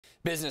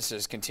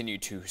Businesses continue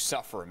to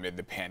suffer amid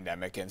the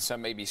pandemic, and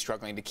some may be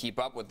struggling to keep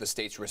up with the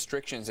state's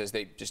restrictions as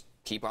they just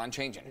keep on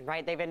changing.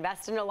 Right. They've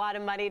invested a lot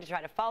of money to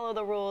try to follow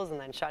the rules and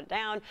then shut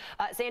down.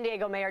 San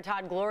Diego Mayor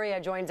Todd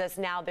Gloria joins us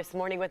now this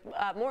morning with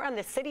more on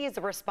the city's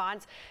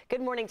response.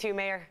 Good morning to you,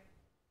 Mayor.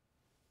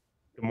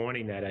 Good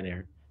morning, Ned and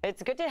Eric.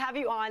 It's good to have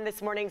you on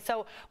this morning.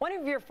 So one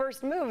of your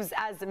first moves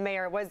as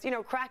mayor was,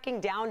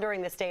 cracking down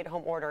during the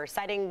stay-at-home order,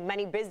 citing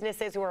many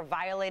businesses who are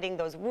violating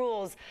those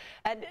rules.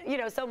 And,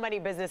 so many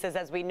businesses,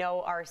 as we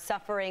know, are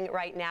suffering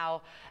right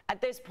now.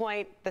 At this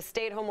point, the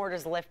stay-at-home order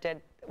is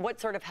lifted. What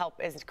sort of help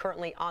is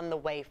currently on the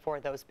way for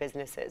those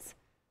businesses?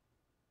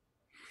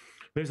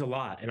 There's a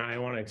lot, and I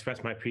want to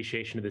express my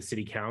appreciation to the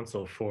City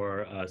Council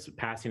for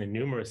passing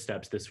numerous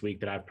steps this week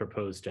that I've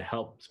proposed to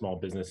help small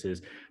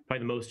businesses, probably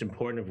the most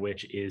important of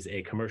which is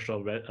a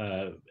commercial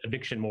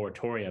eviction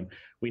moratorium.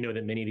 We know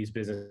that many of these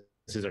businesses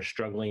are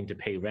struggling to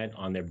pay rent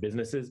on their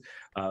businesses,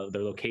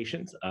 their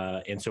locations.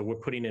 And so we're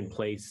putting in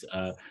place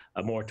a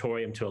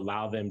moratorium to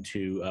allow them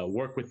to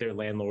work with their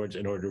landlords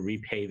in order to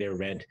repay their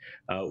rent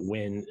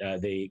when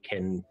they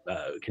can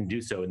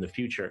do so in the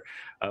future.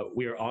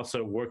 We are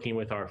also working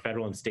with our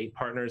federal and state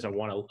partners. I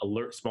want to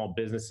alert small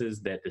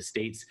businesses that the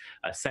state's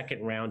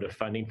second round of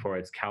funding for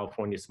its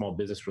California Small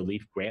Business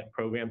Relief Grant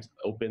programs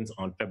opens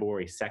on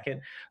February 2nd.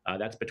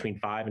 That's between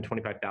 $5,000 and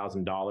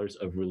 $25,000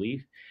 of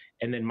relief.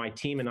 And then my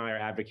team and I are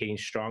advocating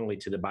strongly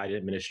to the Biden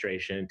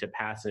administration to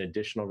pass an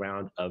additional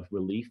round of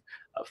relief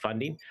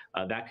funding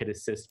that could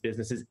assist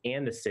businesses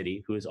and the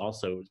city, who is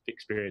also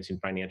experiencing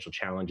financial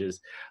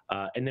challenges.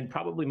 And then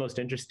probably most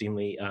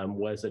interestingly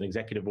was an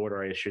executive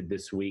order I issued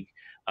this week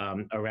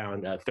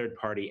around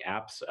third-party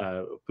apps,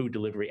 food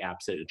delivery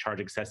apps that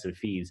charge excessive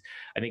fees.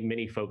 I think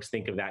many folks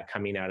think of that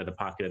coming out of the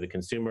pocket of the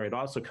consumer. It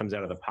also comes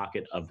out of the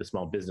pocket of the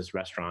small business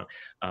restaurant.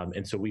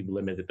 And so we've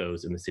limited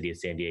those in the city of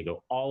San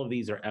Diego. All of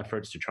these are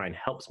efforts to try and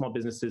help small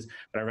businesses,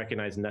 but I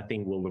recognize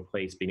nothing will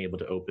replace being able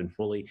to open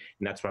fully,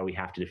 and that's why we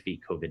have to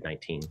defeat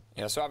COVID-19.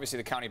 Yeah, so obviously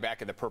the county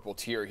back in the purple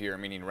tier here,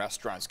 meaning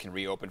restaurants can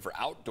reopen for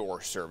outdoor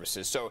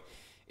services. So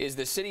is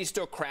the city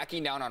still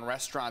cracking down on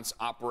restaurants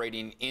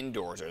operating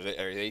indoors, or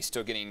are they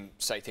still getting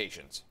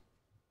citations?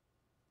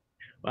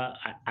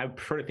 I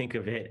prefer to think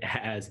of it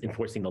as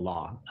enforcing the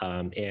law.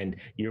 And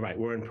you're right,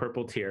 we're in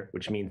purple tier,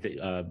 which means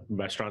that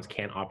restaurants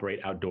can't operate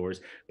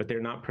outdoors, but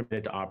they're not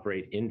permitted to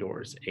operate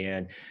indoors.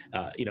 And,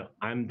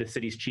 I'm the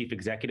city's chief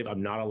executive.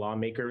 I'm not a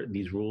lawmaker.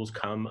 These rules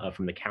come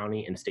from the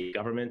county and state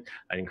government,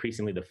 and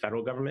increasingly the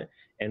federal government,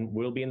 and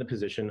we'll be in the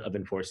position of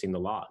enforcing the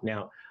law.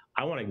 Now,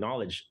 I want to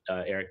acknowledge,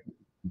 Eric,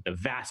 the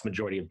vast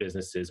majority of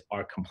businesses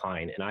are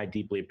complying, and I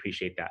deeply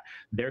appreciate that.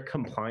 Their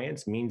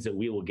compliance means that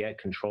we will get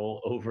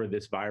control over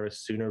this virus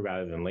sooner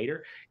rather than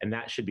later, and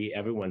that should be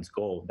everyone's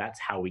goal. That's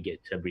how we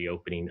get to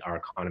reopening our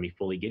economy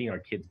fully, getting our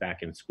kids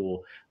back in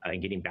school,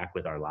 and getting back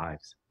with our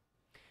lives.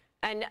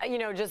 And,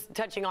 just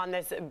touching on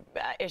this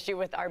issue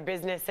with our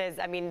businesses,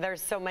 I mean,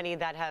 there's so many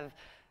that have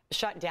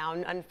shut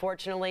down.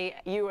 Unfortunately,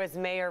 you as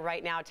mayor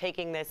right now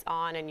taking this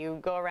on, and you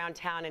go around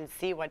town and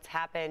see what's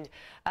happened.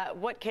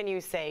 What can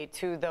you say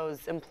to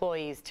those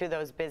employees, to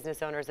those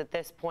business owners at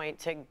this point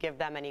to give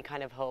them any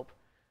kind of hope?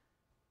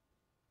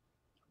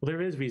 Well,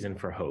 there is reason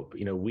for hope.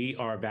 We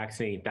are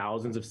vaccinating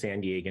thousands of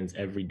San Diegans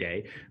every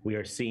day. We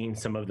are seeing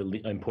some of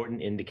the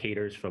important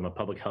indicators from a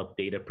public health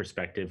data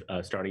perspective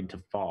starting to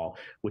fall,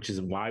 which is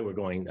why we're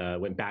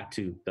went back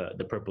to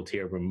the purple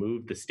tier,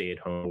 removed the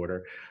stay-at-home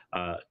order.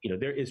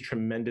 There is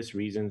tremendous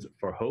reasons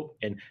for hope.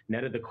 And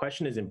Netta, the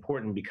question is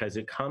important because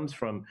it comes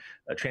from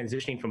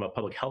transitioning from a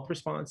public health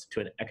response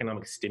to an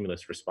economic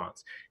stimulus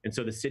response. And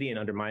so the city, and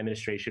under my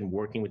administration,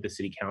 working with the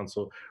city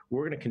council,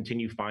 we're going to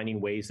continue finding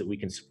ways that we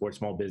can support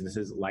small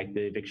businesses, like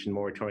the eviction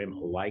moratorium,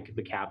 like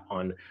the cap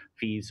on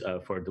fees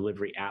for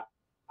delivery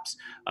apps,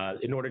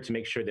 in order to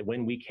make sure that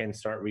when we can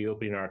start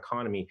reopening our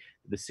economy,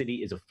 the city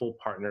is a full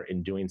partner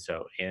in doing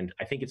so. And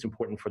I think it's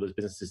important for those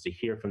businesses to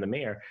hear from the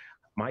mayor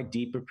my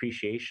deep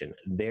appreciation.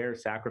 Their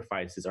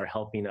sacrifices are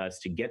helping us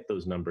to get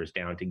those numbers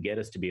down, to get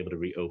us to be able to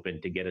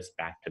reopen, to get us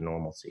back to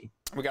normalcy.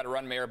 We got to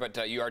run, Mayor,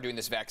 but you are doing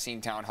this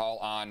vaccine town hall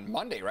on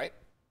Monday, right?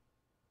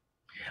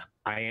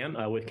 I am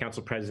with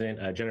Council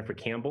President Jennifer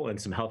Campbell and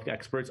some health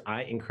experts.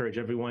 I encourage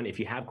everyone, if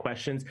you have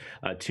questions,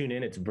 tune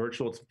in. It's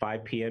virtual. It's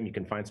 5 p.m. You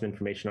can find some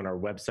information on our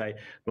website.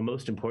 But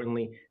most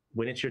importantly,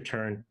 when it's your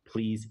turn,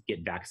 please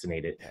get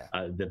vaccinated.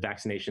 Yeah. The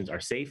vaccinations are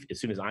safe. As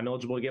soon as I'm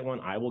eligible to get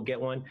one, I will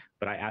get one.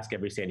 But I ask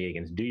every San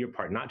Diegan, do your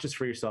part, not just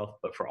for yourself,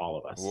 but for all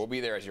of us. We'll be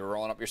there as you're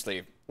rolling up your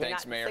sleeve.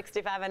 Thanks, You're not Mayor.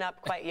 65 and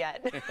up quite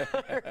yet.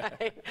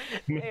 Right.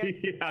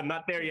 Yeah, I'm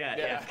not there yet.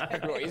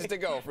 Yeah. Ways to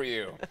go for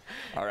you.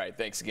 All right.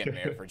 Thanks again,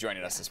 Mayor, for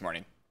joining us this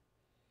morning.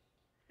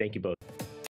 Thank you both.